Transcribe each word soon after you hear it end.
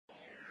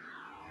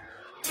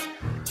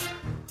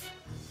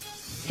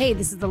Hey,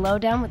 this is The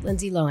Lowdown with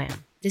Lindsay Lohan.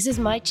 This is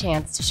my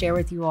chance to share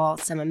with you all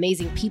some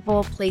amazing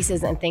people,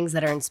 places, and things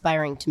that are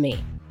inspiring to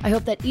me. I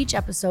hope that each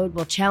episode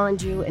will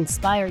challenge you,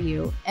 inspire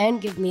you,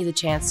 and give me the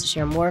chance to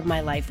share more of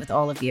my life with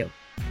all of you.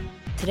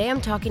 Today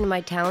I'm talking to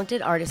my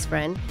talented artist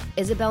friend,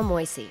 Isabelle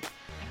Moisei.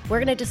 We're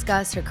going to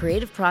discuss her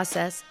creative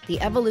process, the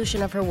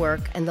evolution of her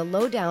work, and the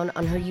lowdown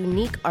on her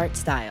unique art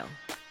style.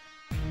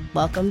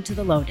 Welcome to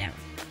The Lowdown.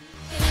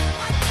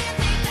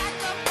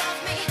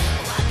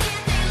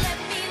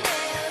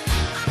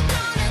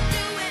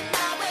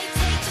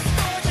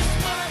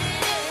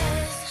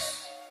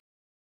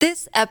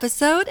 This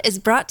episode is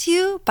brought to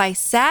you by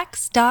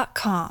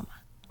Saks.com.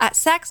 At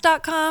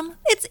Saks.com,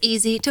 it's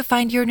easy to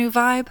find your new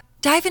vibe.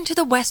 Dive into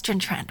the Western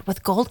trend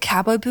with gold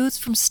cowboy boots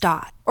from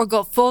Stott, or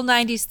go full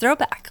 90s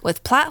throwback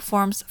with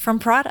platforms from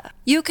Prada.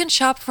 You can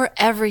shop for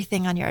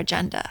everything on your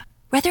agenda,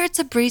 whether it's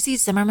a breezy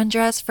Zimmermann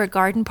dress for a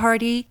garden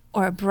party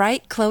or a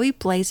bright Chloe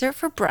blazer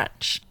for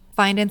brunch.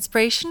 Find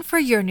inspiration for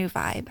your new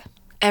vibe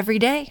every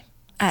day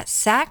at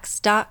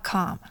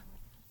Saks.com.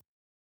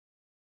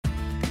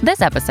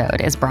 This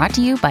episode is brought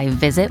to you by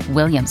Visit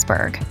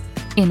Williamsburg.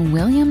 In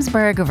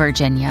Williamsburg,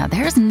 Virginia,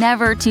 there's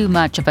never too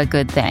much of a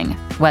good thing.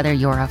 Whether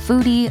you're a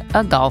foodie,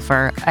 a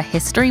golfer, a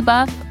history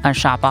buff, a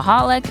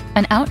shopaholic,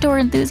 an outdoor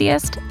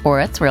enthusiast, or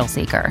a thrill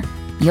seeker,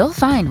 you'll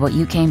find what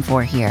you came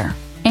for here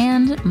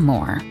and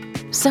more.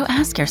 So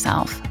ask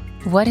yourself,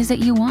 what is it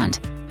you want?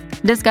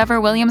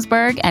 Discover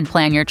Williamsburg and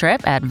plan your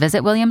trip at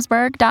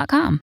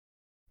visitwilliamsburg.com.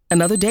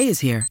 Another day is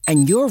here,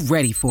 and you're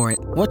ready for it.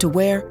 What to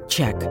wear?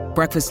 Check.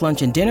 Breakfast,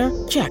 lunch, and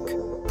dinner? Check.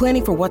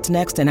 Planning for what's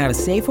next and how to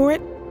save for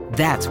it?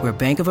 That's where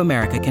Bank of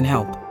America can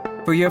help.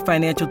 For your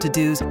financial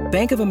to-dos,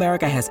 Bank of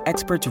America has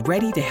experts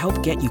ready to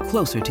help get you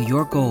closer to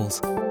your goals.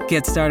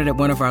 Get started at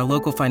one of our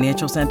local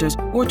financial centers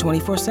or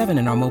 24/7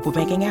 in our mobile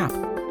banking app.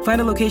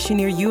 Find a location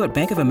near you at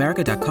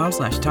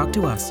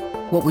bankofamerica.com/talktous.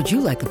 What would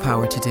you like the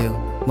power to do?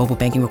 Mobile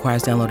banking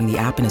requires downloading the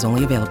app and is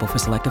only available for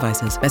select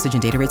devices. Message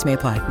and data rates may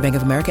apply. Bank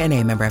of America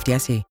N.A., member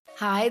FDIC.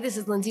 Hi, this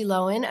is Lindsay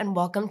Lohan, and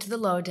welcome to The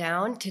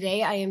Lowdown.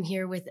 Today I am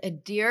here with a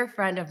dear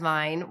friend of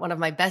mine, one of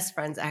my best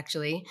friends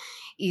actually,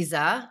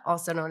 Isa,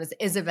 also known as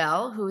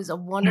Isabelle, who is a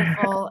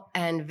wonderful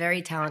and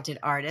very talented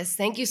artist.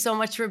 Thank you so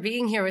much for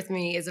being here with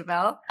me,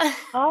 Isabelle.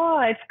 Oh,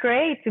 it's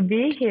great to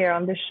be here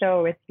on the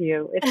show with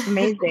you. It's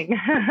amazing.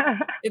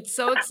 It's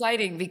so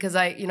exciting because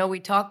we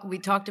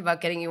talked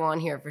about getting you on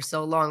here for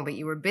so long, but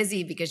you were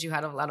busy because you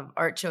had a lot of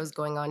art shows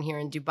going on here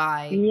in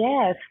Dubai.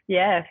 Yes.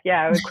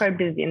 Yeah, I was quite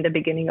busy in the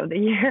beginning of the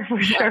year for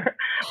sure.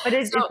 But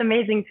it's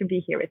amazing to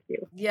be here with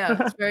you. Yeah,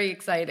 it's very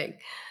exciting.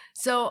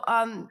 So,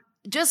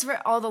 just for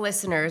all the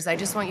listeners, I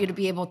just want you to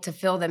be able to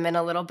fill them in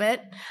a little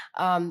bit.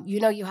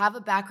 You have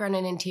a background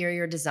in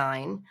interior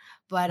design,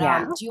 but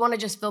do you want to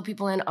just fill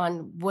people in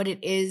on what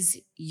it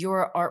is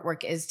your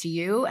artwork is to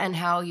you and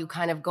how you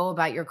kind of go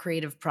about your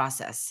creative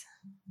process?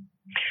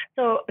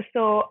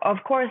 So of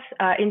course,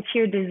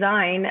 interior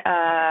design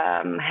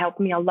helped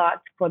me a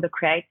lot for the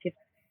creative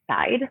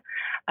side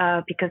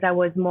because I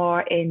was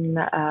more in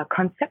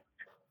concept.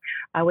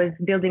 I was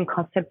building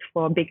concepts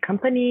for big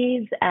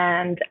companies,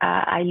 and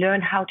I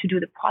learned how to do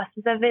the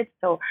process of it.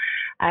 So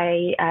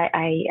I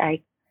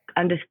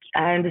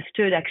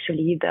understood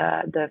actually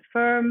the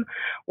firm,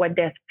 what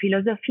their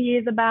philosophy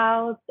is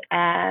about,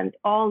 and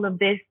all of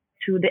this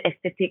to the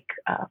aesthetic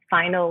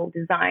final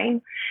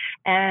design.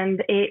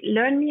 And it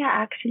learned me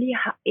actually,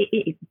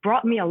 it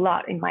brought me a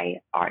lot in my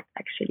art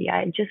actually.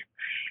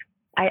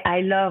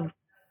 I love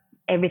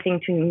everything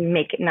to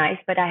make it nice,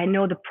 but I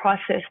know the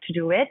process to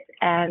do it.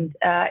 And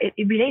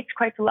it relates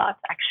quite a lot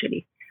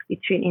actually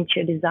between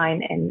interior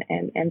design and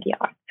the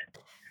art.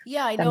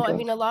 Yeah, I know. I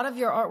mean, a lot of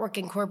your artwork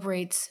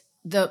incorporates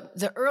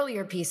the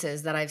earlier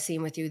pieces that I've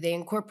seen with you. They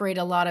incorporate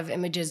a lot of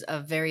images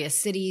of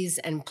various cities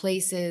and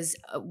places.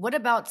 What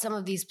about some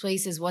of these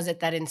places was it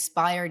that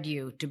inspired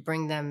you to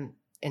bring them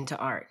into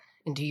art,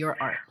 into your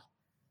art?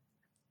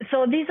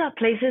 So these are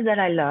places that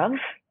I love.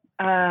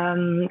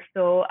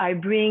 So I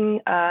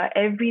bring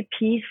every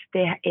piece,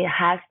 it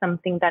has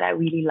something that I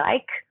really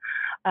like.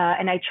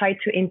 And I try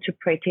to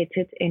interpret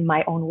it in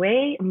my own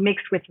way,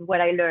 mixed with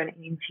what I learned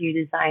in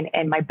interior design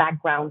and my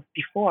background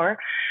before.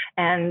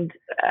 And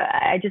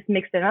I just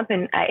mix it up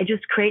and I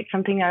just create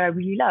something that I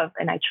really love.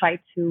 And I try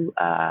to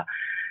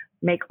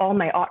make all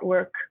my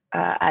artwork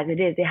as it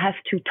is. It has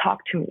to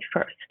talk to me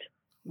first.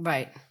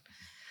 Right.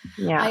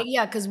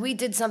 Yeah. Because we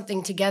did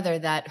something together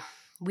that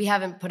we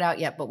haven't put out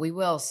yet, but we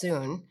will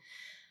soon.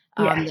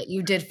 That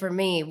you did for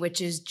me,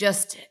 which is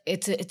just,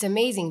 it's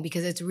amazing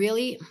because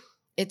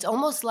it's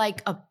almost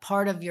like a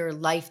part of your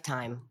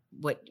lifetime,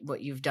 what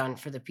you've done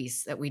for the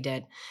piece that you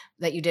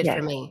did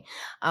for me.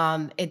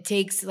 It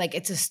takes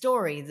it's a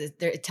story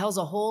it tells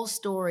a whole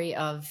story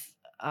of,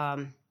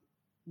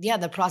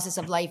 the process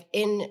of life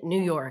in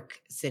New York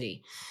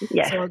City.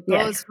 Yes, so it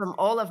goes from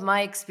all of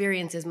my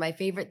experiences, my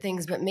favorite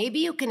things, but maybe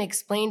you can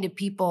explain to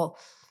people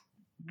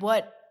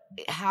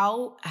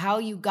how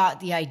you got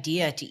the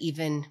idea to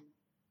even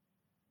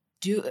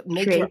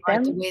make your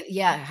art the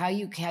way, how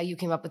you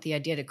came up with the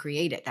idea to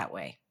create it that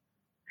way.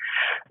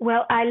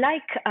 Well, I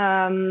like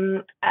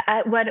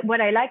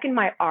what I like in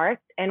my art,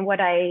 and what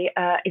I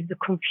is the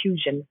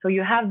confusion. So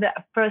you have the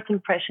first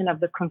impression of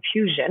the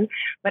confusion,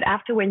 but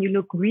after, when you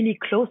look really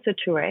closer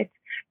to it,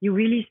 you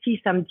really see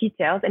some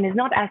details, and it's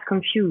not as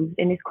confused,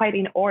 and it's quite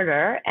in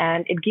order,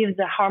 and it gives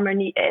a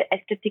harmony,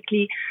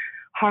 aesthetically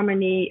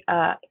harmony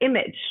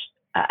image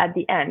at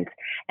the end.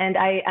 And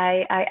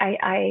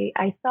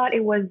I thought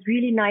it was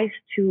really nice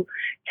to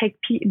take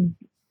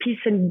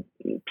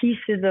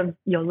pieces of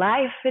your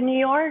life in New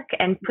York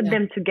and put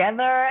them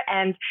together,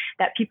 and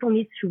that people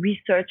need to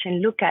research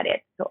and look at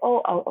it. So,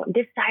 on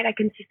this side I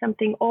can see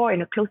something, or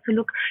in a closer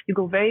look, you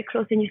go very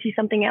close and you see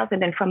something else. And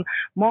then from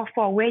more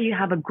far away, you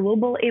have a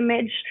global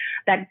image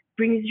that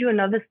brings you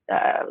another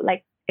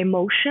like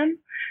emotion.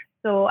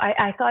 So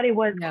I thought it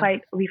was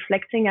quite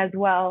reflecting as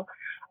well,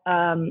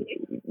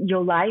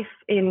 your life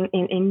in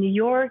New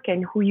York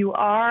and who you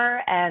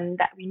are, and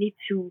that we need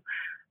to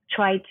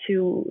try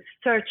to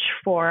search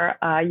for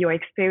your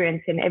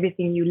experience in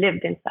everything you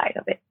lived inside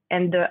of it.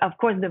 And of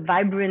course, the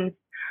vibrance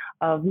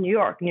of New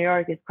York. New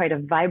York is quite a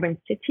vibrant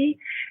city.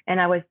 And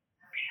I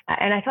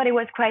thought it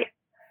was quite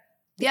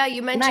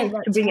you mentioned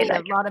nice that to me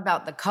a lot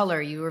about the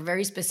color. You were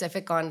very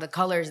specific on the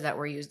colors that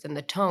were used and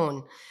the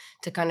tone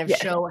to kind of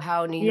show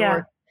how New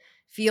York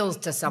feels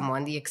to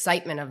someone, the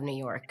excitement of New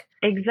York.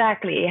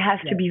 Exactly. It has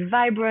to be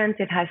vibrant.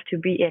 It has to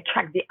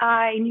attract the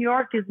eye. New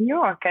York is New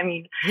York. I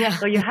mean,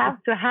 so you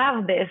have to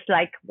have this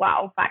like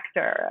wow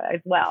factor as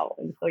well.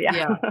 And so,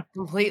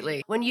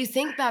 completely. When you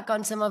think back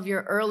on some of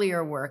your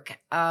earlier work,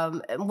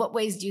 in what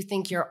ways do you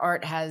think your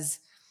art has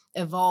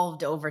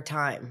evolved over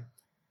time?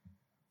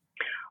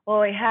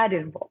 Oh, it had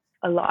evolved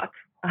a lot.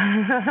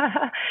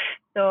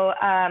 So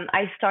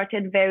I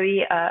started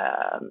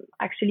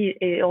actually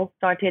it all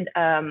started,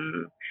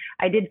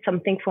 I did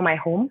something for my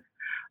home.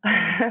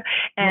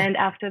 And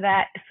after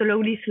that,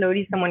 slowly,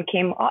 someone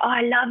came, oh,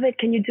 I love it.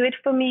 Can you do it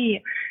for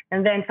me?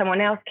 And then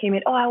someone else came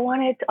in, oh, I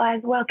want it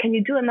as well. Can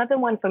you do another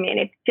one for me? And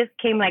it just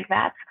came like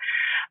that.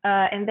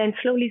 And then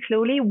slowly,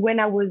 when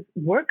I was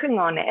working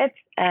on it,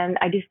 and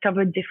I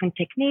discovered different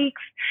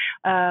techniques,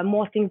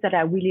 more things that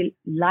I really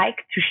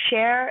like to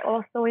share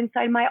also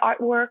inside my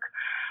artwork.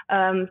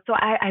 So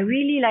I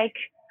really like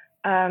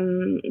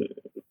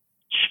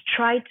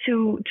try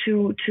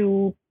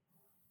to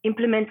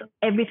implement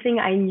everything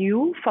I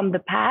knew from the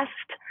past,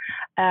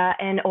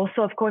 and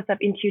also, of course, of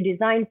interior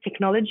design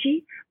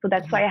technology. So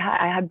that's why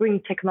I bring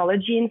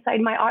technology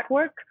inside my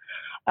artwork.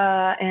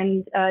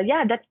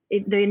 That's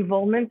it, the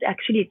involvement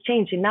actually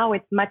changed, and now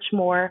it's much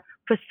more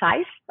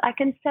precise, I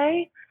can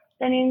say,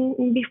 than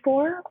in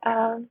before.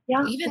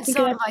 Even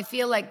some, I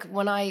feel like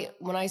when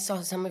I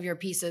saw some of your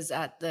pieces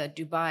at the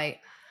Dubai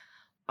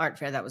art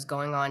fair that was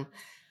going on,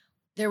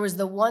 there was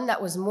the one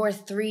that was more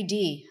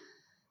 3D.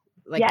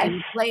 Like you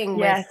were playing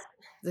with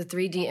the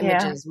 3D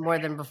images more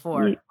than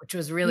before, which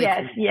was really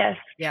cool.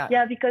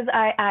 Yeah, because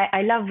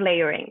I love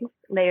layering.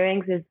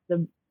 Layering is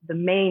the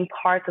main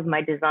part of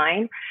my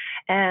design.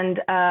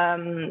 And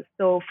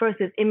so first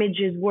is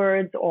images,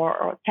 words,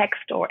 or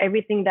text, or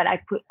everything that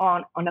I put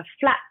on a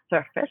flat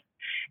surface.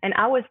 And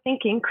I was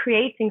thinking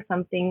creating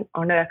something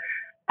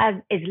as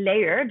is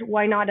layered.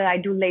 Why not I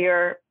do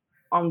layer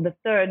on the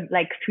third,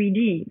 like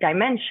 3D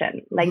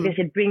dimension? Like this,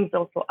 it brings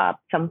also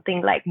up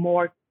something like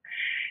more.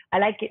 I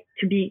like it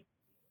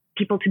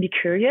people to be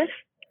curious,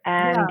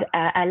 and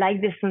I like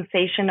the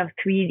sensation of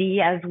 3D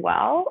as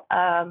well.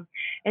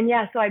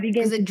 So I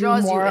began to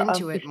do more of the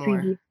 3D.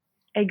 More.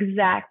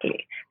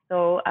 Exactly.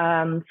 So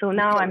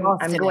now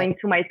I'm going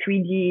to my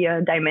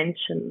 3D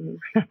dimension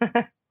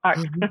art.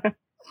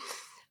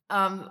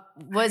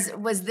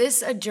 Was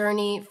this a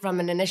journey from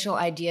an initial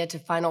idea to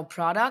final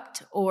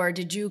product, or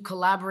did you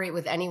collaborate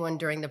with anyone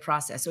during the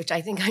process? Which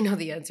I think I know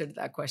the answer to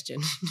that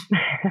question.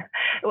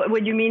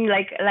 What do you mean,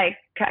 like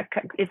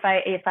if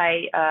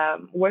I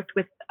worked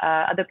with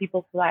other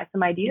people who had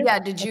some ideas? Yeah.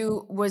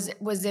 Was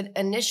it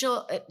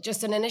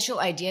just an initial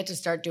idea to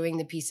start doing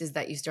the pieces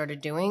that you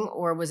started doing,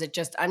 or was it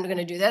just I'm going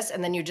to do this,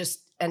 and then you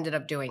just ended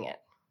up doing it?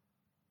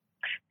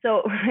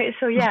 So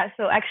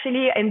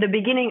actually in the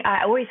beginning,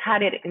 I always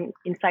had it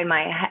inside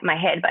my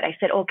head, but I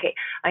said, okay,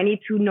 I need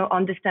to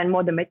understand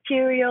more the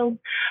materials,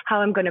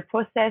 how I'm going to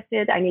process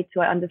it. I need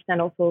to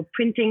understand also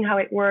printing, how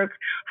it works,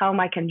 how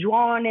I can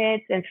draw on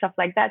it and stuff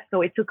like that.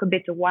 So it took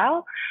a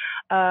while.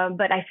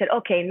 But I said,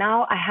 okay,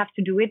 now I have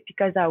to do it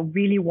because I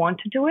really want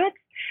to do it.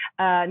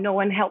 No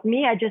one helped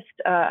me. I just,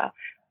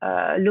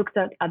 looked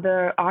at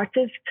other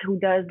artists who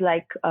does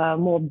like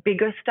more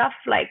bigger stuff,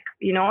 like,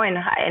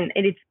 and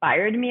it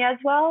inspired me as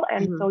well.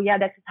 And so,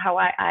 that's how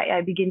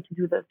I begin to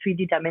do the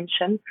 3D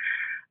dimension.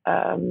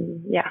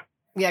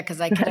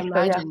 Because I can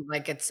imagine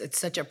like it's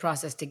such a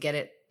process to get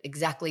it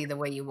exactly the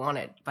way you want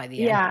it by the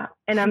end. Yeah,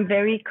 and I'm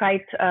very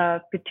quite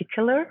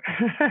particular.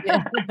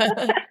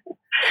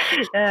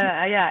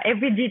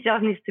 Every detail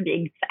needs to be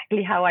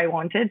exactly how I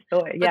want it.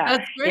 So it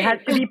has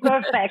to be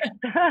perfect.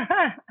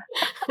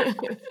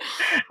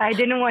 I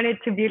didn't want it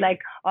to be like,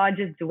 oh,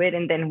 just do it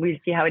and then we'll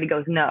see how it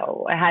goes.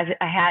 No, I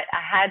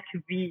had to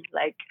be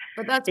like,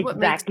 but that's what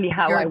makes exactly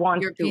how I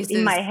want your to. pieces.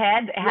 In my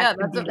head, it has Yeah, to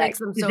that's be what like makes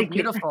them so physically.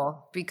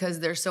 beautiful, because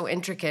they're so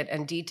intricate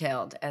and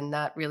detailed, and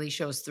that really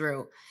shows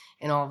through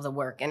in all of the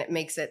work, and it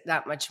makes it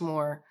that much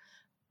more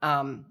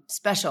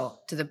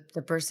special to the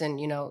person,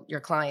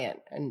 your client,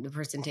 and the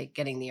person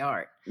getting the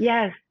art.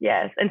 Yes,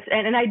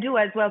 and I do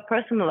as well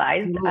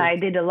personalized. I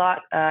did a lot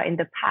in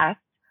the past,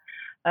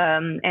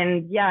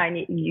 and yeah,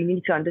 you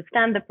need to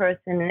understand the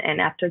person, and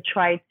after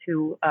try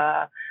to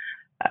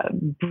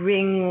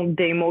bring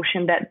the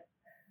emotion that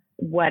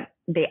what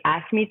they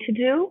ask me to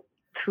do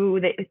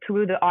through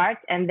the art,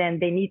 and then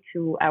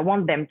I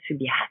want them to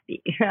be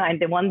happy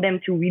and I want them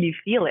to really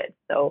feel it.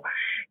 So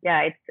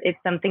yeah, it's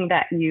something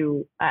that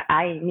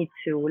I need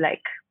to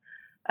like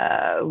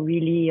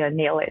really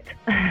nail it.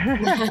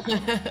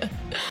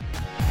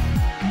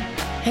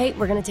 Hey,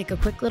 we're going to take a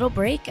quick little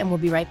break and we'll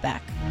be right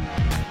back.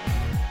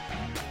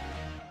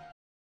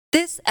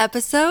 This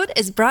episode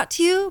is brought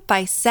to you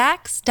by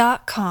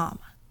Sax.com.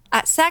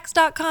 At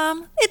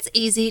Sax.com, it's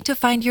easy to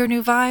find your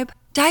new vibe.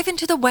 Dive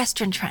into the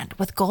Western trend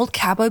with gold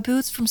cowboy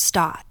boots from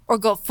Stott, or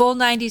go full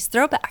 90s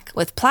throwback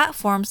with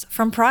platforms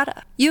from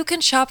Prada. You can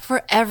shop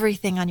for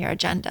everything on your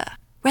agenda,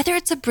 whether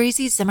it's a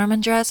breezy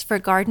Zimmermann dress for a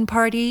garden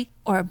party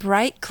or a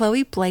bright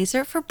Chloe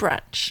blazer for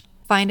brunch.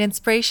 Find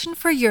inspiration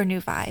for your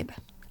new vibe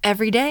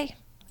every day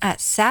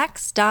at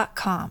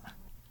Sax.com.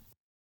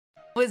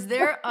 Was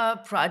there a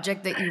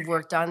project that you've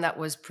worked on that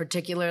was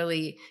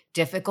particularly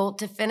difficult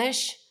to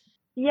finish?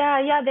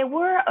 Yeah. There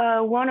were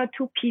one or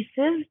two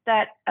pieces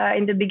that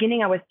in the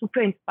beginning I was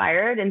super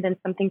inspired, and then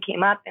something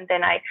came up, and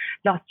then I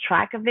lost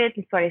track of it.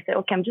 And so I said,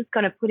 okay, I'm just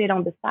going to put it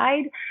on the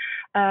side.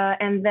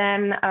 And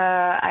then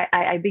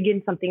I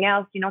begin something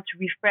else, to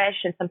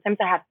refresh. And sometimes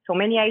I have so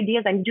many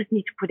ideas, I just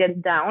need to put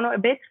it down a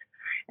bit.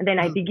 And then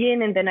I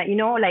begin, and then,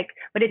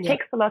 but it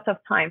takes a lot of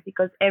time,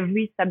 because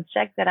every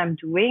subject that I'm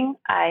doing,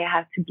 I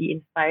have to be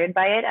inspired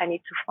by it. I need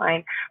to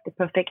find the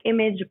perfect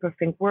image, the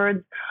perfect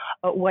words,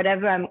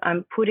 whatever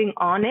I'm putting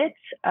on it.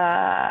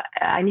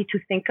 I need to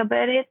think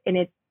about it. And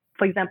it's,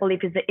 for example,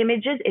 if it's the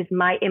images, it's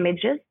my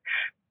images.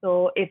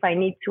 So if I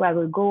need to, I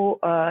will go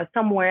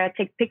somewhere,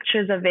 take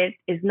pictures of it.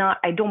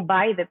 I don't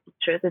buy the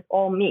pictures. It's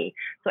all me.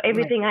 So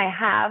everything I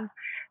have,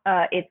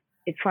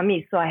 it's for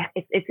me. So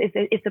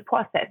it's a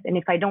process. And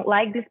if I don't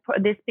like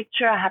this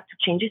picture, I have to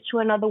change it to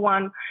another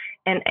one.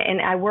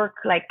 And I work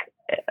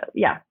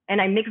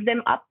and I mix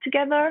them up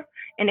together.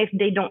 And if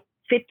they don't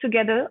fit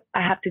together,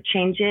 I have to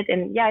change it.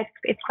 And yeah,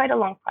 it's quite a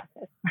long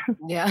process.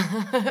 Yeah,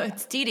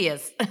 it's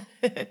tedious.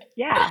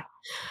 Yeah.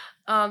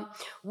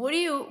 What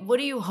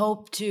do you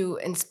hope to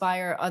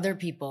inspire other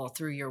people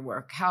through your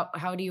work?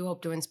 How do you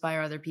hope to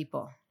inspire other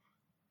people?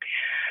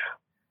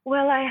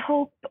 Well, I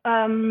hope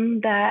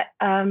that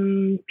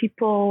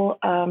people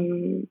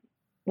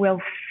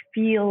will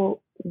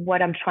feel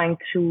what I'm trying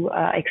to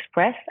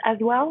express as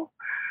well,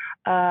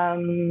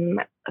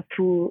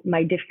 through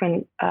my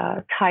different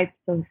types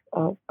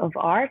of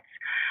art.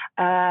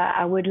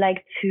 I would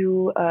like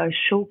to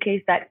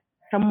showcase that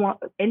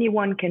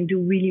anyone can do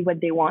really what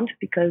they want,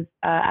 because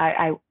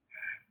I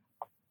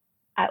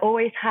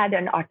always had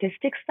an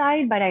artistic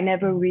side, but I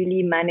never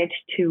really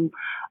managed to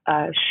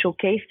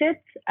showcase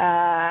it.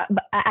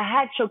 But I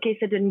had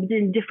showcased it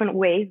in different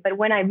ways. But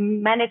when I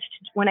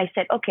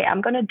said, okay,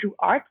 I'm going to do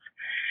art,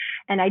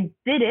 and I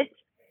did it,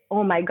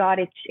 oh my God,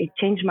 it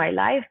changed my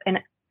life. And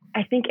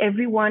I think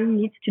everyone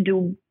needs to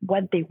do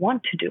what they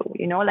want to do,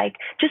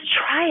 just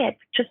try it.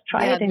 Just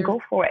try it and go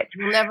for it.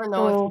 You'll never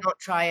know if you don't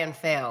try and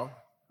fail.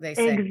 They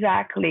say.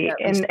 Exactly.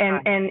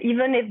 And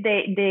even if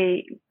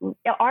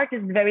art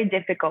is very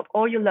difficult,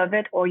 or you love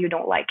it or you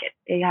don't like it.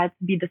 It has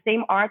to be the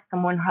same art.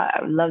 Someone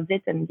loves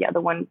it and the other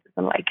one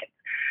doesn't like it.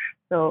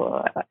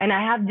 So, and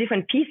I have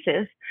different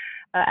pieces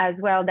as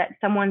well, that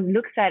someone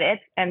looks at it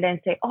and then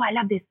say, oh, I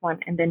love this one.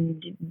 And then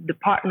the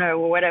partner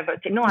or whatever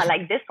say, no, I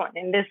like this one.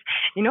 And this,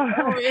 Oh,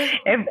 really?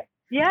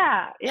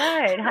 Yeah,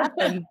 it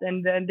happens.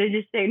 And then they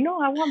just say,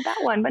 no, I want that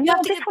one. But no,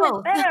 this one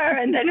is better.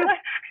 And then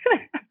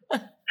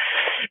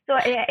so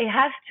it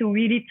has to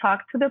really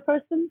talk to the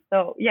person.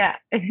 So yeah.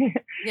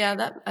 Yeah,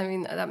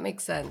 that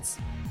makes sense.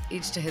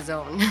 Each to his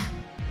own.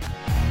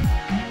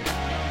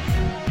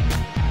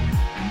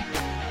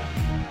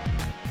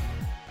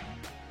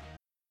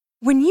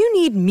 When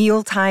you need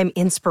mealtime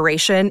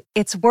inspiration,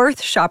 it's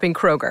worth shopping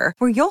Kroger,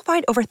 where you'll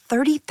find over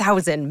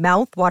 30,000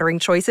 mouth-watering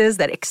choices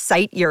that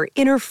excite your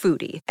inner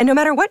foodie. And no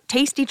matter what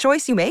tasty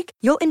choice you make,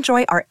 you'll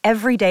enjoy our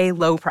everyday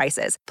low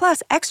prices,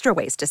 plus extra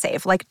ways to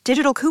save, like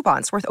digital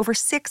coupons worth over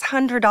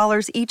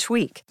 $600 each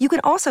week. You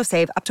can also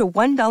save up to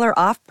 $1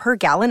 off per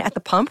gallon at the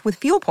pump with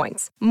fuel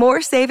points.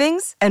 More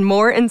savings and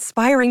more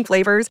inspiring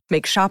flavors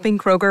make shopping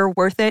Kroger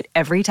worth it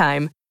every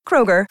time.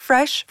 Kroger,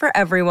 fresh for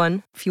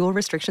everyone. Fuel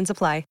restrictions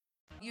apply.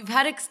 You've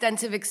had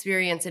extensive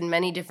experience in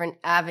many different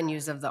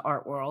avenues of the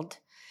art world.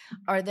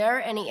 Are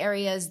there any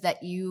areas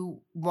that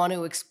you want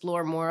to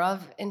explore more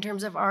of in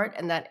terms of art,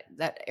 and that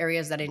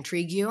areas that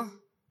intrigue you?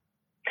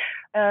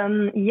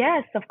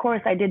 Yes, of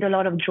course. I did a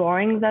lot of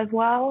drawings as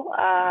well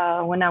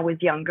when I was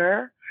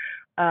younger.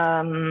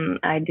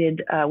 I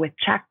did with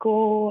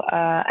Chaco,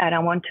 and I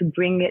want to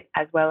bring it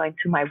as well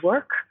into my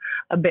work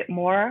a bit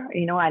more.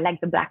 I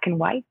like the black and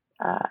white,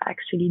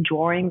 actually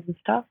drawings and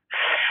stuff.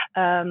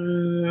 I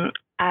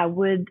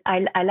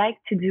like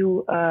to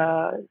do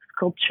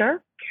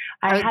sculpture.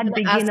 I had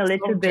begin a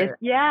little bit.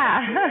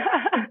 Yeah.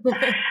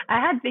 I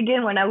had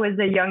begin when I was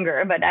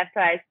younger, but after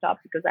I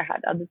stopped because I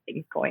had other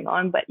things going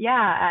on. But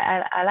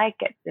yeah, I like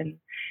it.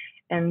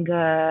 And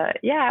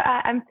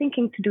I'm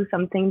thinking to do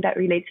something that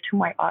relates to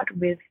my art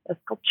with a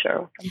sculpture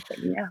or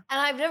something. Yeah.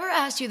 And I've never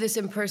asked you this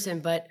in person,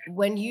 but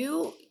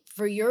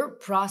for your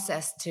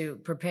process to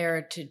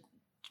prepare to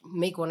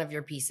make one of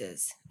your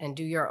pieces and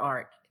do your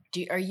art,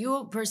 are you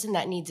a person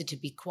that needs it to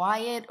be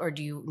quiet, or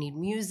do you need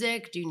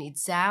music? Do you need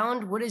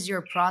sound? What is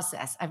your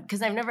process?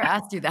 Because I've never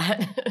asked you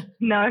that.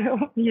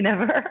 No, you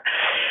never.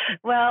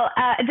 Well,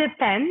 it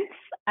depends.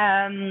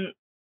 I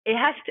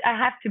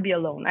have to be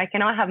alone. I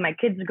cannot have my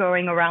kids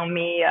going around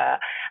me.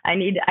 I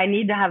need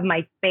to have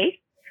my space.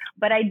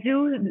 But I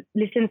do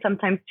listen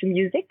sometimes to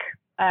music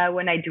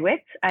when I do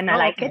it, and I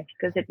like it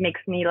because it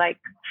makes me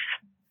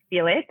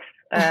feel it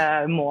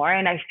more,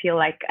 and I feel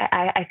like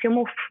I feel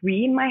more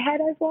free in my head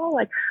as well.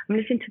 Like I'm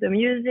listening to the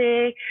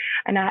music,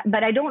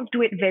 but I don't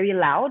do it very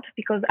loud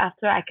because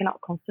after I cannot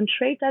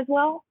concentrate as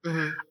well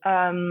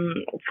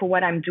for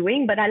what I'm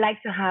doing. But I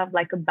like to have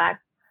a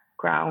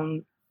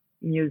background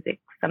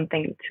music,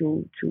 something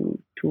to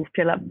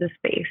fill up the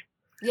space.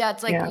 Yeah,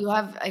 it's like you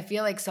have. I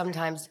feel like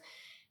sometimes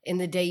in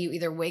the day you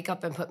either wake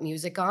up and put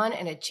music on,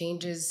 and it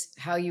changes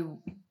how your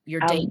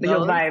day goes. Your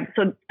vibe.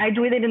 So I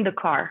do it in the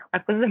car. I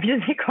put the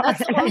music on.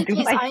 That's the only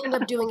place I end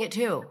up doing it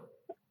too.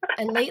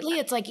 And lately,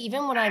 it's like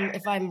even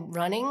if I'm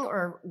running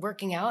or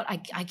working out, I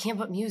can't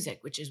put music,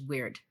 which is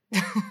weird.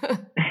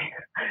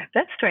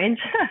 That's strange.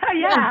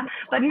 Yeah,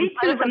 but me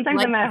too.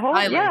 Sometimes I'm at home.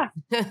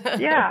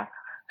 Yeah.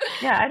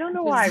 I don't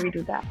know why we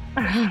do that.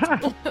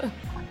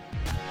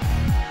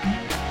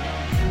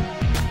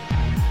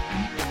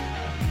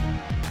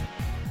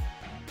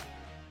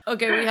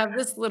 Okay, we have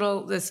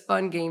this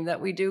fun game that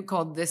we do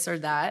called This or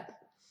That.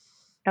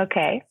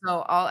 Okay.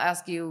 So I'll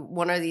ask you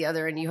one or the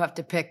other, and you have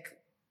to pick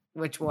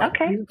which one.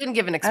 Okay. You can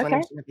give an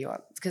explanation if you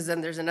want, because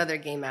then there's another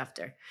game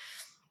after.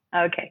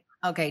 Okay.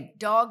 Okay,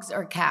 dogs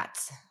or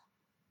cats?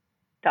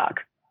 Dog.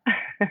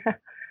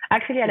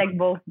 Actually, I like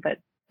both, but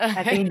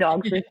I think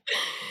dogs is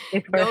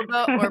first.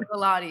 Yoga or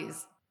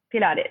Pilates?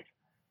 Pilates.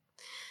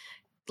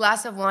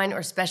 Glass of wine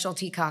or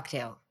specialty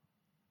cocktail?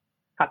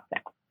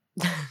 Cocktail.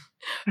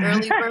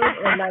 Early bird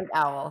or night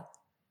owl?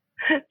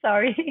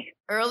 Sorry.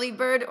 Early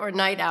bird or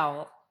night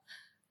owl?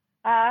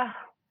 It's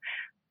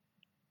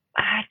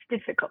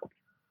difficult.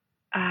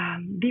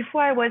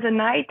 Before I was a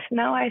night,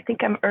 now I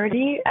think I'm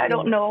early. I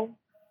don't know.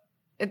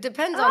 It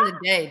depends on the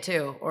day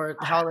too, or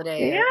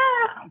holiday. Yeah.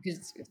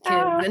 Because kids.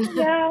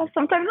 Yeah.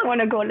 Sometimes I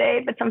want to go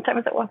late, but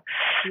sometimes I want.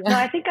 Yeah. No,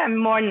 I think I'm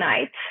more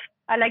night.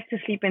 I like to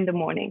sleep in the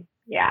morning.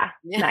 Yeah.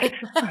 Night.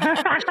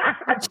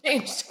 That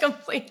changed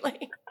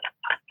completely.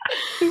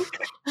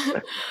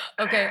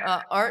 Okay,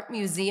 art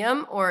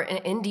museum or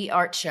an indie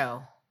art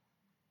show?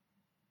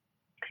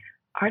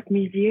 Art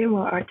museum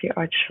or art show?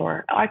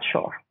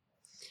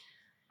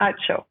 Art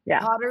show, yeah.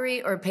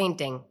 Pottery or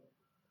painting?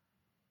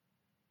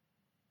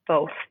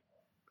 Both.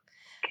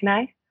 Can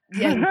I?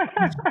 Yeah.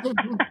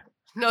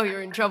 No,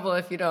 you're in trouble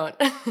if you don't.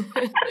 Day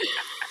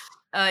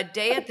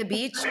at the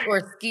beach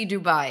or ski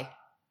Dubai?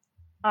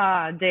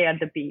 Day at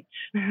the beach.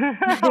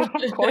 Of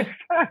course.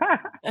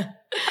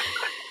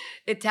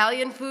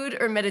 Italian food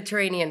or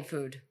Mediterranean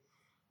food?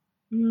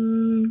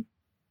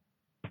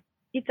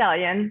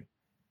 Italian,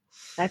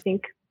 I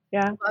think.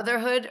 Yeah.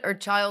 Motherhood or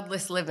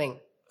childless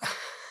living?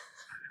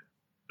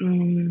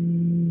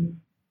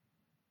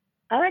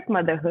 I like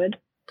motherhood.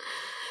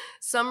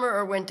 Summer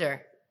or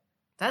winter?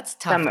 That's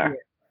tough. Summer. Here.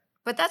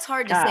 But that's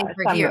hard to say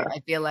for summer. here, I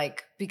feel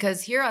like.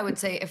 Because here I would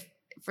say,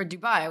 for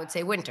Dubai, I would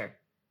say winter.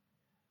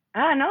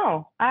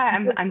 No.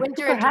 I'm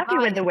super happy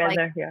with the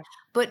weather here.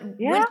 But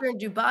winter in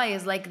Dubai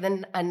is like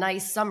a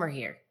nice summer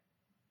here.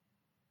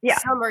 Yeah.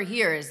 Summer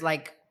here is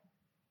like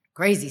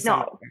crazy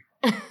summer.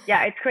 No.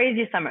 Yeah, it's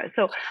crazy summer.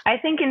 So I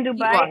think in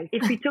Dubai,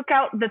 if we took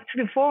out the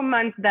 3-4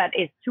 months that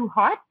is too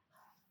hot,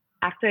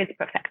 after it's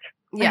perfect.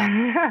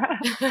 Yeah.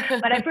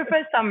 But I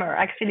prefer summer,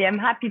 actually. I'm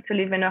happy to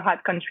live in a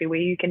hot country where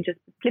you can just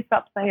flip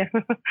up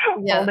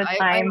all the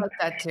time. I like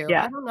that too.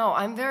 Yeah. I don't know.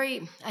 I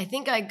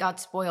think I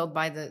got spoiled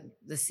by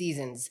the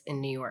seasons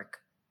in New York.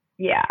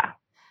 Yeah.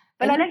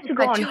 But I like to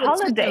go on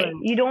holiday.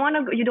 You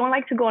don't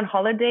like to go on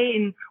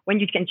holiday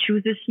when you can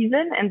choose the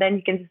season and then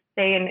you can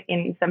stay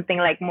in something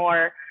like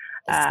more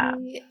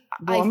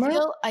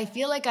warmer? I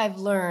feel like I've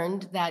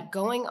learned that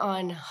going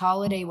on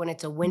holiday when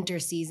it's a winter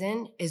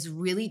season is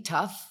really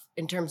tough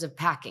in terms of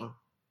packing.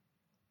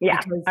 Yeah,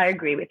 because I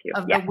agree with you.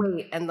 of Yeah. the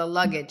weight and the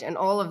luggage and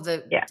all of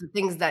the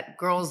things that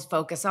girls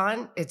focus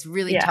on. It's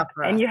really tough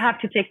for us. And you have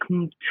to take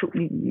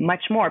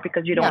much more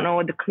because you don't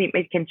know the climate.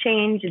 It can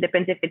change. It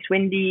depends if it's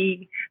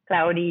windy,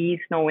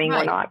 cloudy, snowing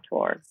or not.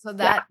 Or so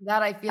that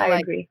I feel I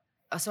agree.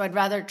 So I'd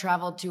rather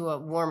travel to a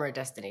warmer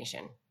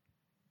destination.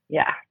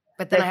 Yeah.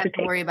 But then I have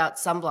to worry about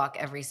sunblock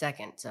every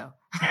second. So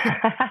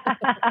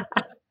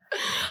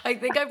I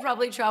think I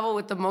probably travel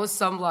with the most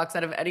sunblocks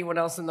out of anyone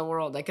else in the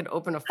world. I could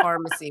open a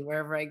pharmacy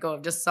wherever I go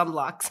of just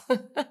sunblocks.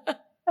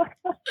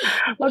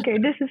 Okay,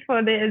 this is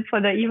for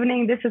the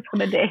evening. This is for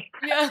the day.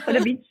 Yeah. For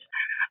the beach.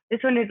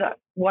 This one is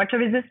water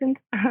resistant.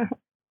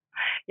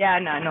 Yeah,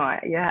 no.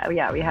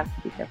 Yeah, we have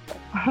to be careful.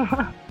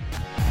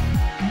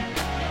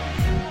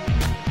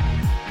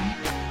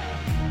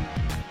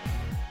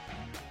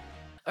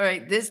 All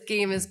right, this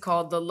game is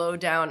called The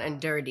Lowdown and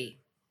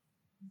Dirty.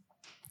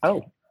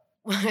 Oh.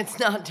 Well, it's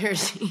not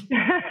dirty.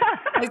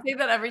 I say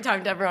that every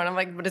time to everyone. I'm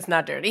like, but it's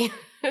not dirty.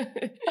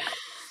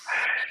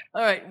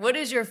 All right, what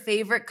is your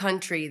favorite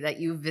country that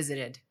you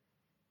visited?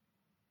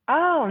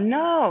 Oh,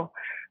 no.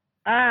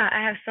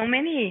 I have so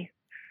many.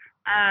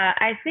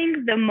 I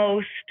think the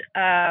most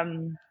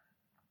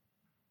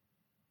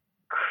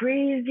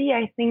crazy,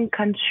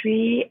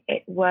 country,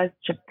 it was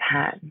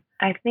Japan.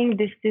 I think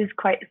this is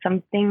quite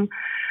something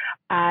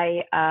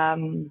I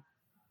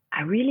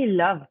really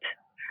loved.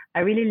 I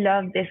really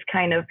love this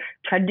kind of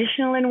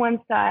traditional in one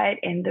side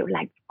and the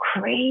like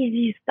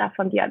crazy stuff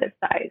on the other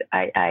side.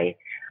 I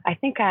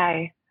think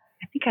I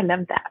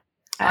love that.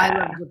 I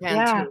love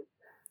Japan too.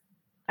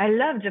 I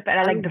love Japan.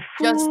 I like the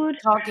food.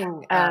 Just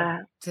talking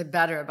to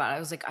Better about it. I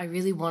was like, I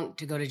really want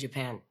to go to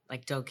Japan,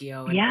 like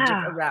Tokyo, and just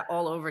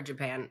all over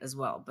Japan as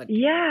well. But and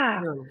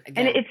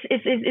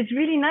it's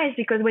really nice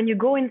because when you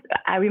go in,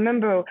 I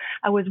remember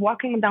I was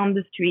walking down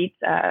the street,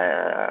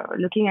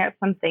 looking at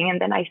something, and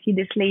then I see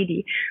this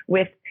lady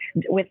with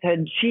her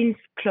jeans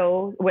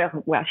clothes.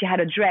 Well, she had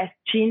a dress,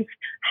 jeans,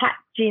 hat,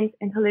 jeans,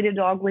 and her little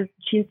dog with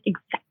jeans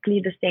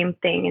exactly the same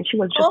thing, and she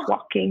was just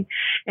walking.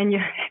 And you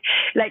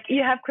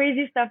have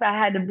crazy stuff. I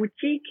had a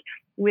boutique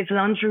with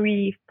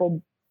lingerie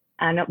for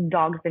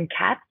dogs and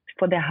cats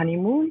for their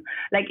honeymoon.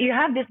 Like you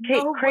have this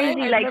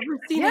crazy, like I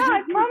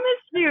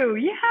promise you,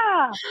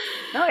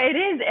 No, it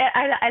is.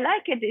 I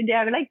like it. They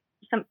are like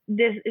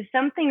there's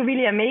something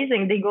really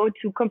amazing. They go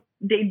to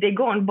they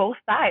go on both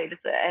sides,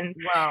 and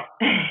wow.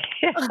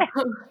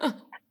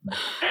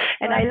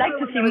 And I like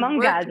to see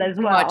mangas as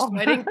well.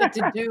 I didn't get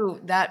to do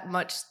that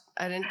much.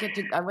 I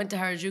went to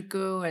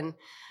Harajuku and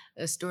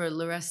the store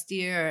Le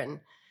Restier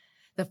and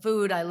the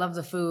food. I love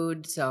the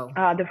food. So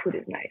the food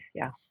is nice.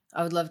 Yeah.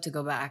 I would love to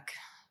go back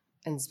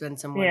and spend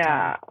some more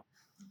time.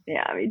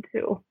 Yeah, me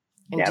too.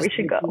 And we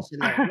should go.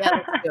 Yeah,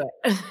 let's do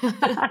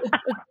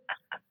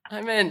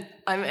it.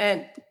 I'm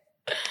in.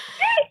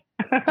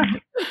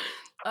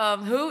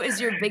 Who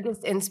is your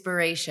biggest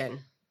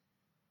inspiration?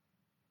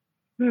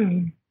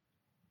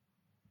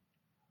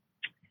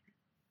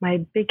 My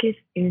biggest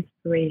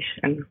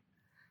inspiration.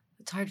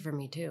 It's hard for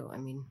me too. I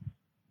mean,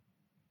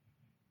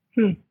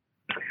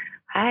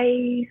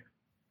 I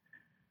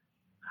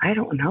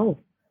don't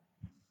know.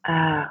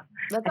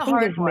 That's a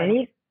hard one.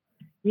 Many.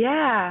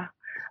 Yeah.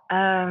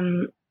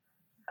 I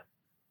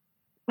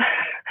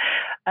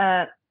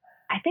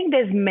think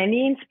there's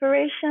many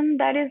inspiration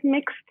that is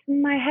mixed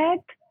in my head.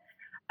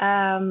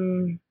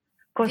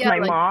 Of course, my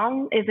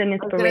mom is an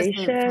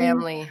inspiration.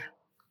 Family.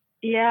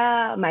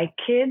 Yeah, my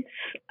kids,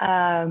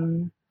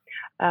 my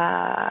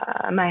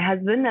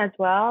husband as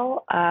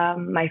well,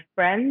 my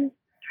friends.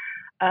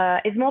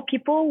 It's more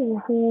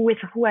people with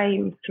who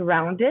I'm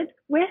surrounded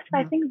with.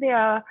 I think they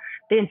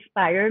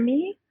inspire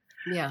me.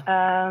 Yeah.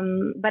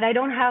 But I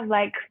don't have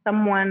like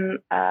someone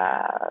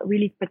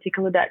really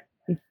particular that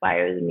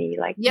inspires me.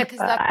 Like because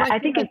I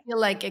feel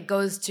like it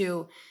goes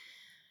to.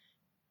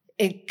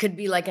 It could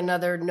be like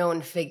another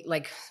known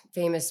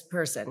famous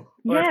person.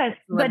 Yes,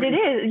 but it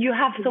is. You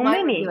have so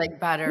many. Like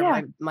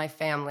Better, my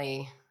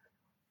family,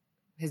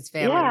 his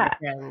family, my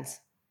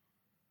friends.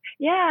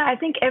 Yeah, I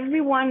think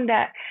everyone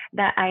that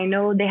I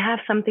know, they have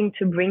something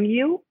to bring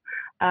you.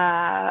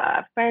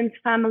 Friends,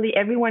 family,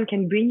 everyone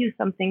can bring you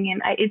something,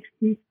 and it's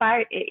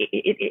inspired.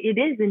 It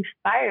is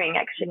inspiring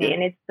actually,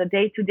 and it's the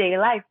day-to-day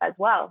life as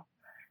well.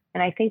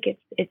 And I think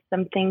it's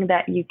something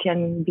that you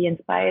can be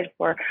inspired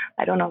for.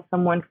 I don't know,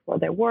 someone for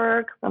their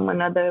work,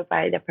 someone other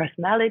by their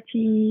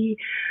personality,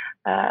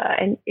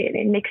 and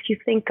it makes you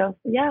think of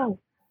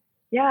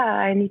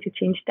I need to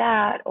change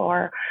that,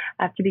 or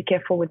I have to be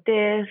careful with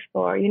this,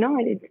 or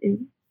it's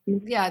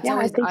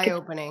always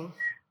eye-opening.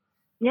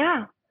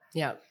 Yeah.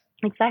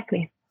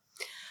 Exactly.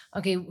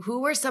 Okay, who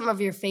were some of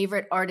your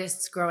favorite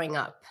artists growing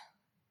up?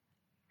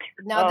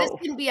 Now, this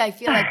can be, I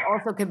feel like,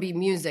 also could be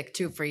music,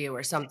 too, for you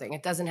or something.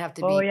 It doesn't have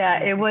to be. Oh, yeah,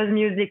 it was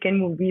music and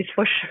movies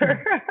for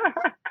sure.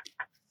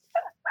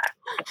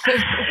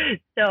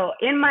 So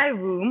in my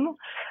room,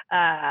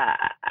 I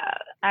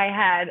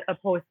had a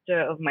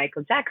poster of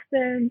Michael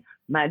Jackson,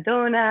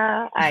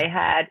 Madonna. I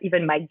had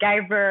even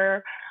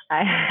MacGyver.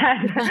 I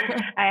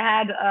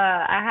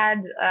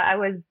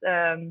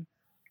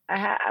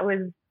I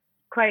was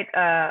quite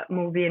a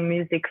movie and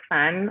music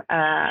fan.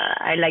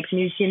 I like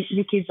New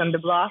Kids on the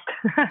Block.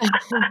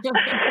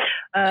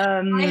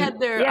 I had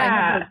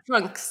their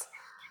trunks,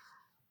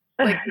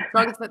 like the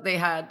trunks that they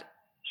had.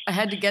 I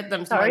had to get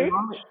them. So Sorry?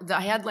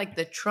 I had like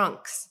the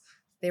trunks.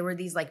 They were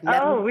these like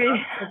metal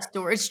trunks, like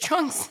storage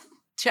trunks,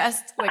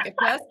 like a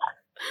chest.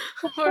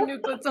 For New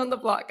Kids on the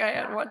Block, I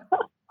had one.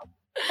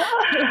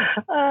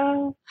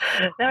 No,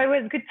 it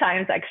was good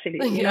times actually.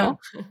 You know,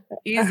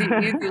 easy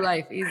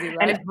life.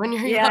 And, when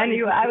you're young.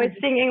 And I was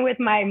singing with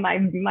my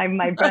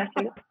breath.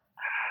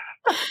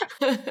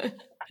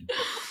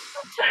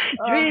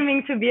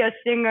 Dreaming to be a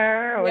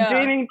singer or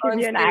dreaming to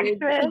be an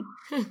actress.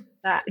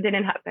 That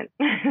didn't happen.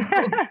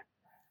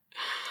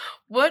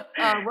 What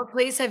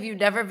place have you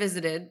never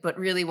visited but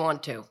really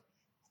want to?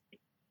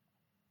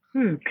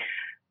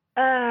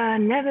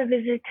 Never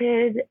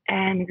visited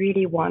and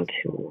really want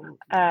to.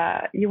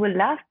 You will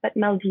laugh, but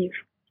Maldives.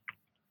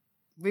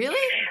 Really?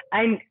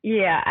 I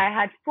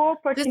had 4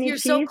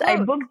 opportunities. So I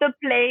booked the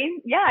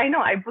plane. Yeah, I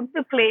know. I booked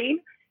the plane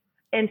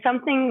and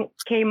something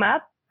came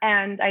up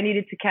and I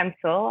needed to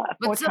cancel 4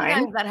 But sometimes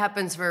times. that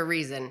happens for a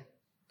reason.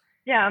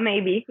 Yeah,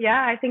 maybe.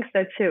 Yeah, I think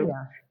so too.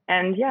 Yeah.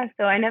 And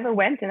so I never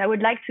went and I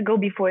would like to go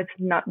before it's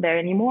not there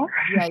anymore.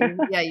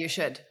 You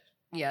should.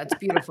 Yeah, it's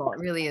beautiful. It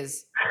really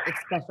is.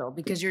 It's special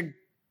because you're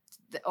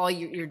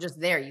just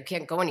there. You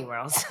can't go anywhere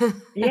else.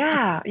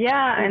 Yeah.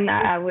 And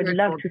I would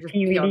love to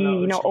see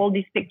really, all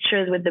these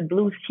pictures with the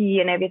blue sea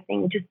and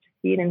everything, just to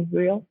see it in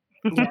real.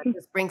 Yeah,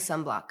 just bring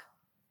sunblock.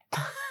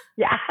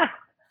 Yeah.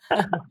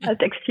 I'll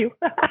text you.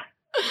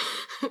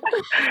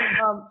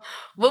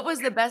 What was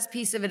the best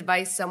piece of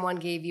advice someone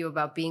gave you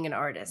about being an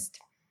artist?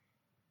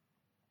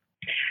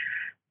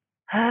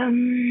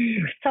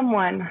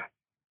 Someone.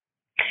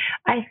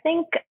 I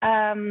think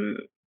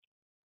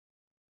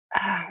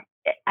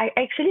I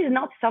actually it's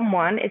not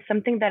someone. It's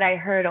something that I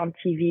heard on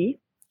TV.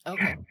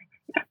 Okay.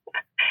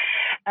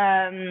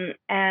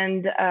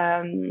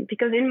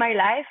 Because in my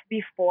life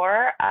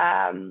before,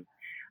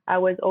 I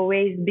was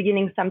always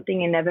beginning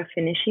something and never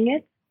finishing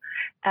it.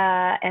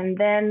 And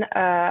then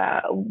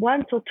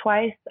once or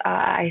twice,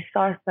 I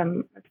saw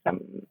some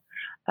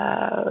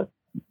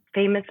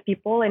famous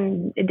people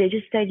and they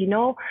just said,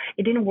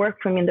 it didn't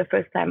work for me the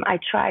first time. I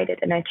tried it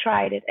and I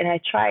tried it and I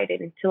tried it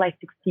until I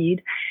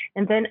succeed.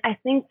 And then I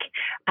think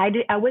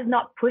I was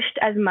not pushed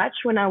as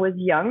much when I was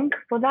young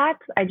for that.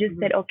 I just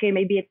said, okay,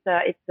 maybe it's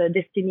a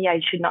destiny. I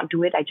should not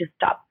do it. I just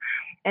stopped.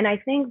 And I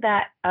think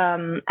that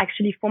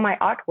actually for my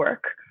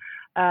artwork,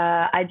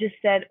 I just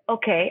said,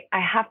 okay, I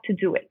have to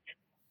do it.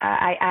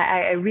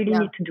 I really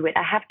need to do it.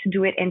 I have to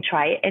do it and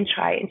try it and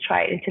try it and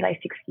try it until I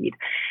succeed.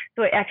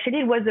 So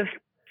actually it was a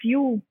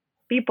few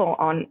people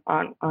on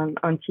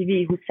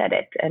TV who said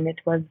it, and it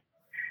was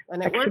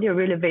actually a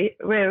really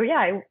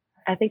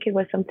I think it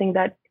was something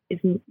that is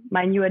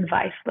my new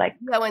advice. Like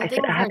when I things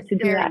said, I have are to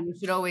do scary, that. you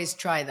should always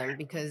try them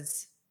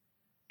because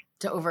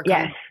to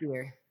overcome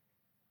fear.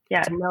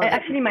 Yeah,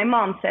 actually, my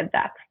mom said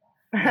that.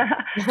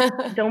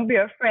 Don't be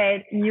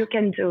afraid. You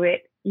can do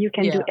it. You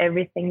can do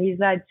everything.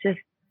 Lisa, just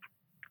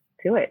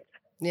do it.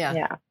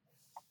 Yeah.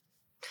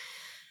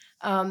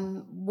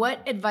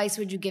 What advice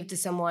would you give to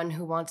someone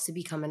who wants to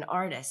become an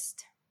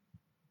artist?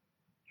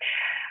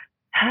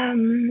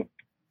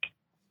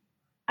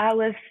 I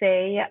would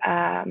say,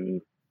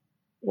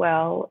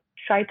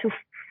 try to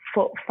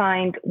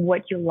find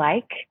what you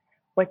like,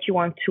 what you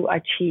want to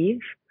achieve,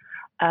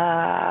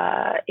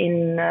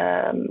 in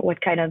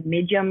what kind of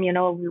medium,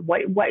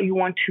 what you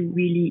want to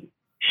really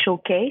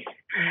showcase,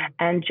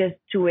 and just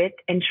do it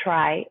and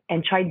try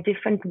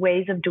different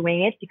ways of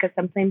doing it, because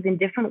sometimes in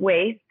different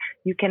ways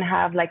you can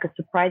have like a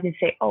surprise and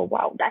say, oh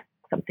wow, that's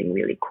something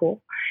really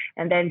cool,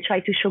 and then try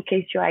to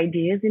showcase your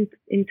ideas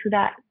into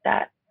that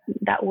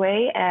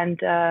way, and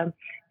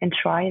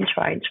try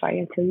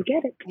until you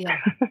get it. Yeah,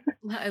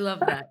 I love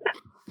that.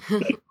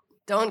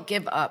 Don't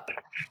give up.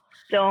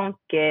 Don't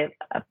give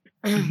up.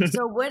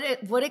 So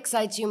what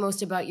excites you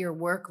most about your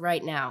work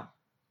right now?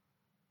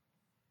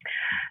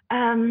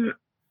 I'm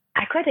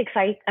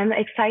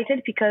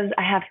excited because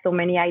I have so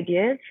many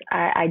ideas.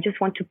 I just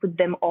want to put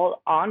them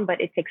all on,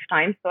 but it takes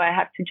time. So I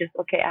have to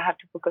I have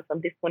to focus on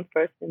this one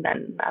first, and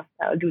then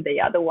I'll do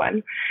the other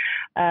one.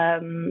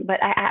 But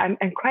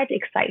I'm quite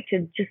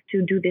excited just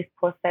to do this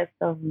process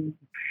of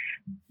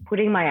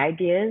putting my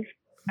ideas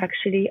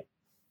actually.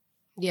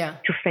 Yeah.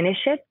 To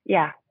finish it.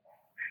 Yeah.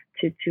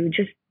 To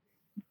just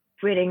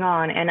putting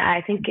on. And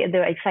I think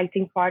the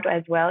exciting part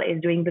as well is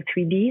doing the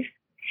 3Ds.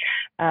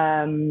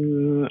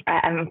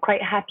 I'm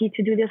quite happy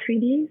to do the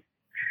 3Ds,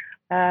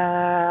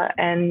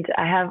 and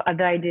I have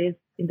other ideas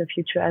in the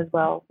future as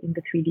well in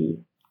the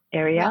 3D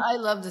area. Yeah, I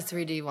love the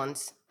 3D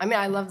ones. I mean,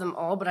 I love them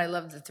all, but I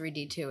love the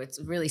 3D too. It's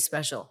really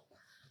special.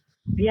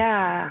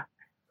 Yeah,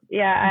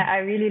 I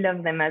really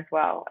love them as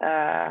well.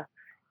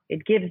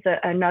 It gives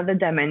another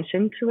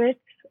dimension to it.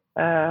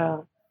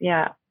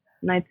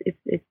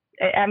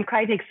 I'm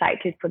quite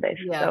excited for this.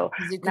 Yeah, so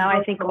now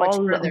I think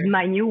all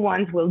my new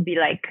ones will be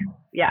like,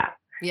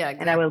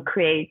 exactly. And I will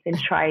create and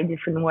try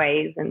different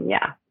ways, and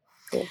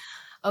cool.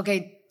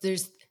 Okay,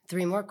 there's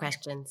 3 more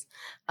questions.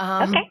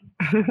 Okay.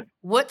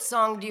 What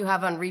song do you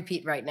have on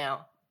repeat right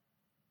now?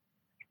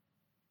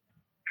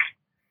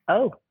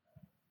 Oh.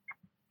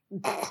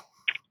 I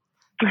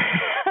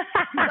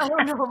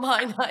don't know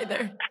mine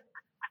either.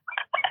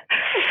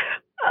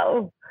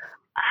 Oh.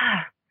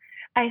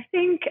 I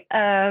think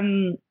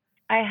I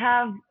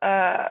have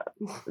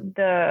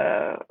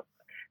the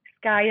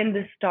Sky and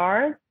the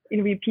Stars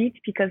in repeat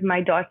because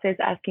my daughter is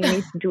asking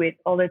me to do it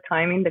all the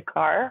time in the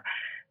car.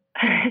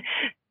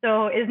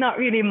 So it's not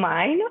really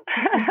mine.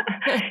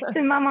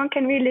 So Mama,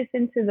 can we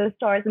listen to the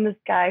stars in the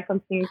sky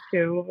from Sing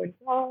 2?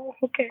 Oh,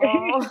 okay.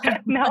 Oh.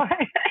 No,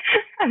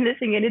 I'm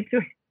listening to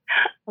it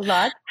a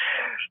lot.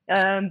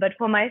 But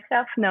for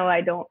myself, no,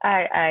 I don't.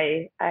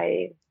 I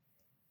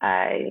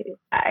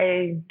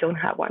don't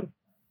have one.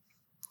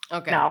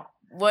 Okay. No.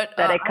 What?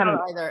 That I don't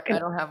either. I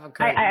don't have a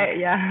current.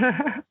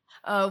 Yeah.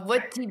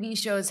 What TV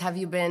shows have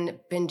you been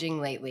binging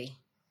lately?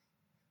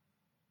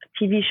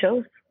 TV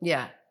shows?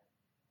 Yeah.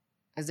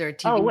 Is there a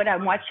TV? Oh, what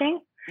I'm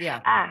watching?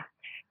 Yeah.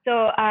 So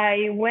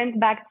I went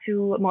back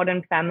to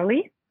Modern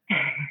Family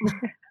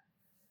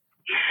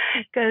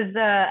because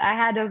I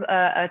had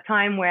a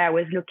time where I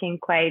was looking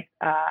quite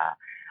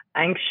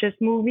anxious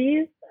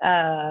movies.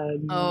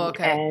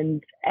 Okay.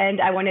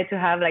 And I wanted to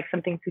have like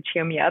something to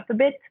cheer me up a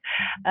bit.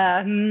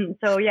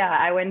 So yeah,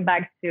 I went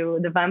back to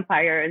the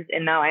vampires,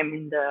 and now I'm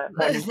in the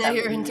now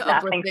you're into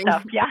laughing uplifting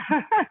stuff. Yeah.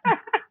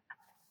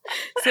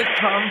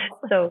 Sitcom.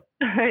 So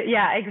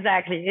yeah,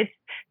 exactly. It's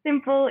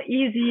simple,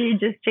 easy.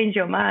 Just change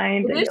your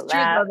mind. It and is you'll true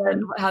laugh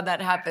how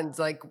that happens.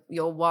 Like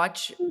you'll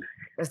watch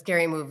a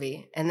scary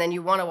movie, and then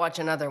you want to watch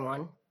another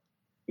one.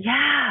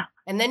 Yeah.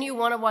 And then you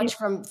want to watch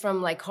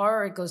from like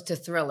horror, it goes to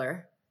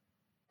thriller.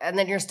 And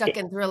then you're stuck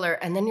in thriller,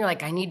 and then you're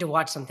like, I need to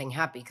watch something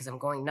happy because I'm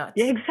going nuts.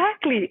 Yeah,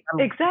 exactly.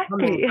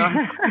 Exactly.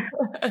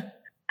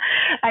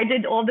 I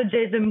did all the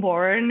Jason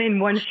Bourne in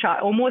one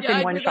shot, almost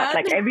in one shot,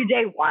 like every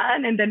day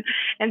one, and then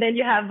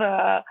you have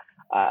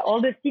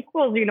all the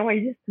sequels. You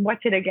just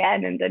watch it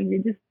again, and then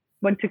you just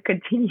want to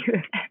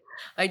continue.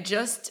 I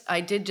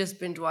did just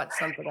binge watch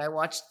something. I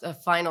watched The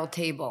Final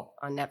Table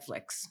on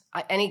Netflix.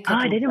 I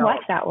didn't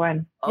watch that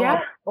one. Yeah,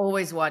 I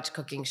always watch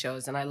cooking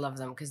shows, and I love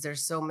them because they're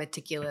so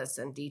meticulous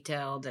and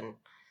detailed, and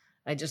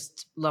I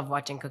just love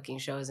watching cooking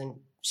shows and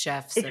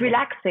chefs. It's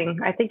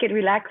relaxing. I think it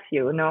relaxes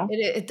you. No,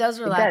 it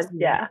does relax. It does,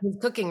 yeah,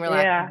 cooking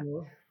relaxes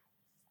me.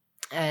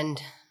 And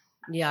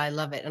yeah, I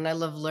love it, and I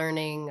love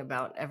learning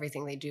about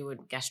everything they do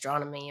with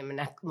gastronomy and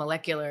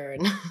molecular,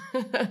 and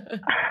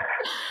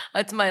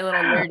that's my little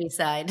nerdy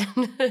side.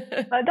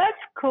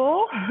 That's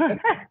cool.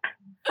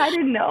 I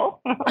didn't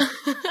know.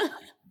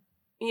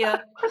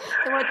 Yeah,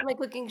 I watch my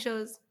cooking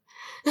shows.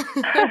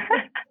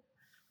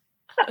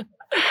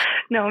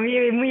 No, me,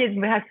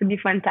 it has to be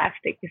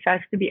fantastic. It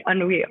has to be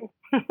unreal.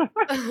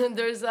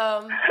 There's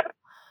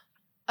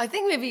I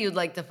think maybe you'd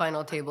like The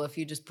Final Table if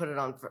you just put it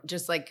on for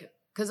just like.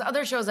 Because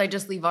other shows I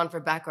just leave on for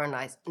background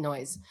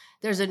noise.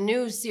 There's a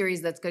new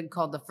series that's good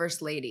called The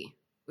First Lady,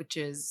 which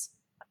is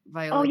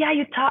Viola. Oh yeah,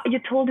 you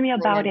told me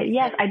about it.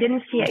 Yes, I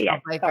didn't see it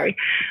yet. Sorry,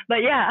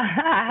 but yeah,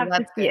 I have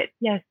to see it.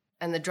 Yes.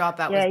 And The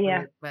Dropout was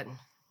great, but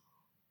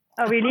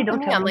oh really?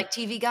 Don't tell me. I'm like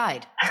TV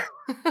Guide.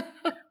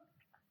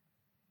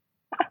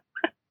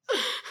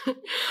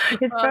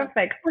 It's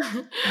perfect.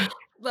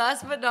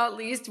 Last but not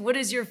least, what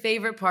is your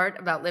favorite part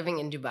about living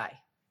in Dubai?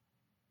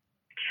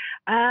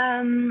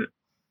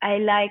 I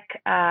like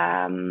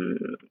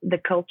the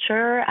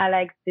culture. I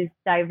like this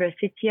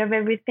diversity of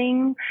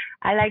everything.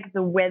 I like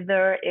the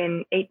weather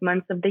in 8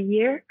 months of the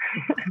year.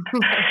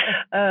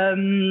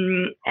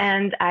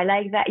 And I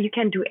like that you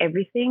can do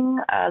everything.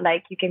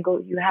 Like you can go,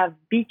 you have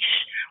beach.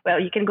 Well,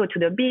 you can go to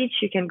the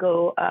beach. You can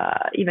go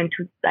even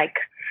to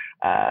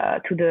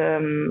to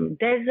the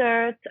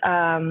desert.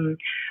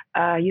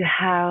 You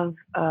have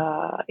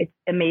it's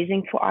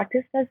amazing for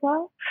artists as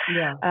well.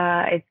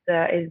 Yeah.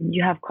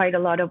 You have quite a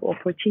lot of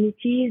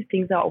opportunities.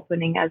 Things are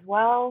opening as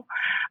well.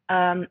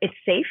 It's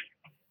safe.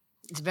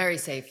 It's very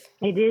safe.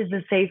 It is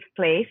a safe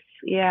place.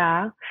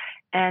 Yeah.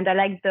 And I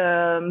like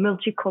the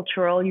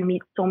multicultural. You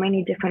meet so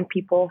many different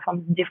people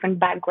from different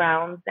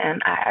backgrounds,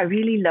 and I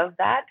really love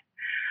that.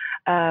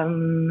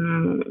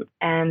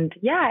 And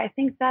yeah, I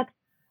think I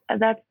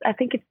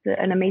think it's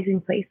an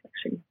amazing place,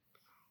 actually.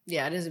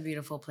 Yeah, it is a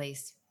beautiful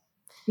place.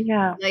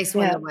 Yeah. Nice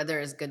when the weather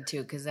is good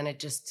too, because then it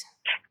just...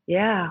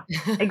 Yeah,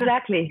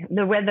 exactly.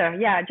 The weather.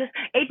 Yeah, just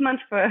 8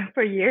 months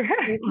per year.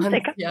 8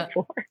 months,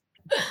 before.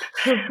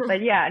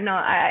 But yeah, no,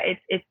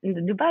 it's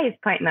Dubai is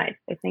quite nice.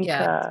 I think.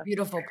 Yeah, it's a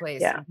beautiful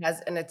place. Yeah. It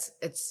has, and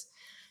it's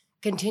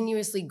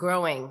continuously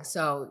growing.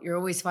 So you're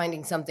always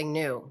finding something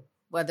new,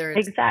 whether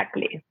it's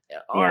exactly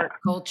art,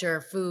 culture,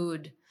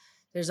 food.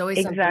 There's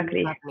always something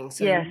new happening.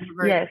 So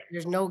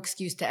there's no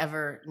excuse to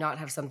ever not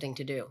have something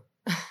to do.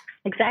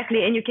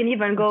 Exactly. And you can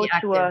even go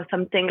to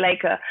something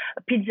like a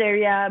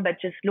pizzeria,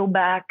 but just low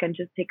back and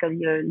just take a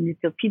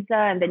little pizza,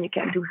 and then you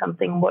can do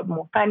something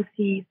more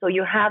fancy. So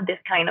you have this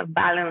kind of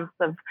balance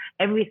of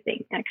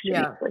everything, actually.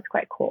 So it's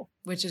quite cool.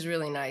 Which is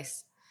really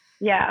nice.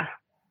 Yeah.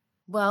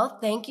 Well,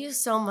 thank you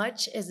so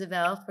much,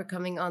 Isabelle, for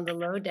coming on the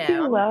Lowdown.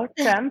 You're welcome.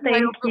 I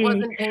Thank hope you. it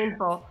wasn't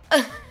painful.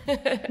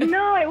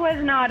 No, it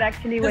was not.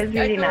 Actually, it was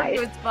really nice.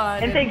 It was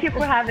fun. And thank you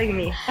for having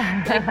me.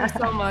 Thank you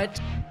so much.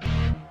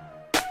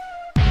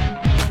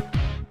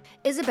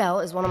 Isabelle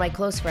is one of my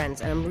close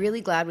friends, and I'm really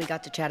glad we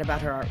got to chat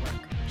about her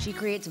artwork. She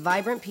creates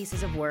vibrant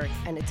pieces of work,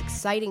 and it's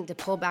exciting to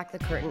pull back the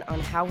curtain on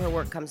how her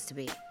work comes to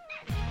be.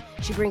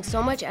 She brings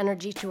so much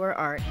energy to her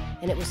art,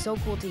 and it was so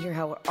cool to hear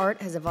how her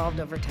art has evolved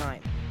over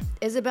time.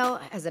 Isabelle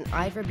has an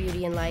eye for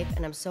beauty in life,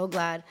 and I'm so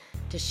glad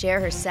to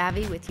share her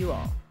savvy with you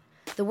all.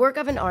 The work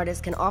of an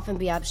artist can often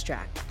be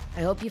abstract.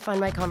 I hope you find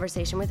my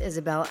conversation with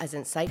Isabelle as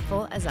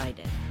insightful as I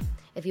did.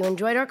 If you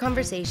enjoyed our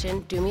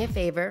conversation, do me a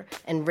favor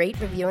and rate,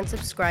 review, and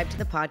subscribe to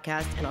the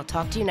podcast, and I'll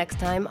talk to you next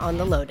time on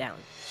The Lowdown.